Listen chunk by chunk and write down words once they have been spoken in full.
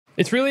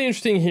It's really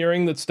interesting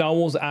hearing that Star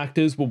Wars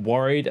actors were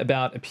worried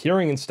about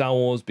appearing in Star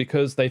Wars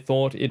because they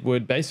thought it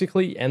would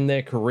basically end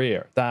their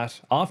career,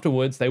 that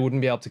afterwards they wouldn't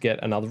be able to get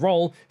another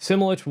role,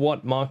 similar to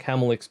what Mark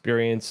Hamill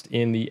experienced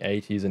in the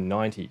 80s and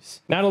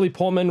 90s. Natalie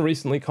Portman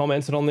recently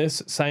commented on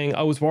this, saying,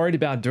 "I was worried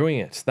about doing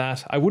it,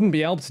 that I wouldn't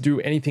be able to do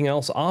anything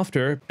else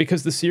after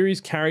because the series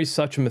carries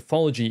such a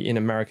mythology in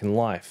American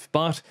life.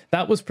 But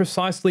that was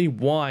precisely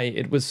why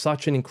it was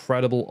such an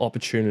incredible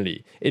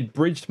opportunity. It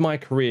bridged my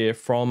career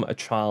from a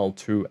child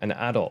to an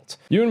adult."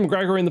 Ewan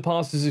McGregor in the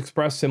past has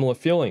expressed similar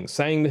feelings,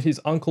 saying that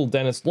his uncle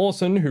Dennis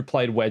Lawson, who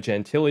played Wedge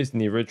Antilles in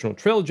the original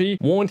trilogy,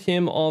 warned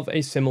him of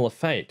a similar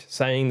fate,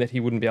 saying that he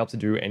wouldn't be able to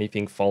do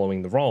anything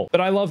following the role.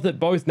 But I love that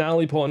both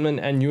Natalie Portman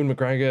and Ewan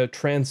McGregor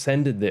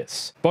transcended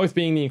this, both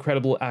being the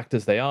incredible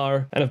actors they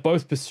are, and have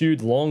both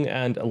pursued long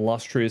and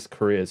illustrious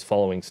careers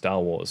following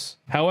Star Wars.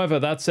 However,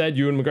 that said,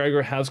 Ewan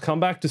McGregor has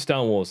come back to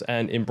Star Wars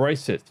and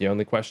embraced it. The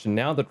only question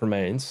now that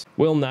remains,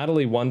 will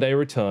Natalie one day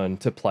return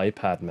to play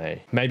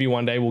Padme? Maybe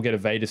one day we'll get a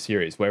Vader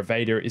series where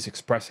Vader is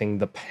expressing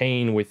the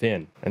pain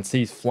within and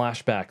sees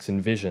flashbacks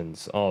and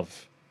visions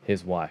of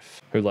his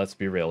wife, who, let's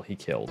be real, he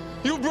killed.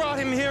 You brought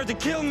him here to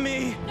kill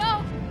me!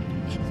 No!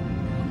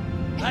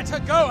 Let her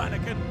go,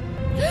 Anakin!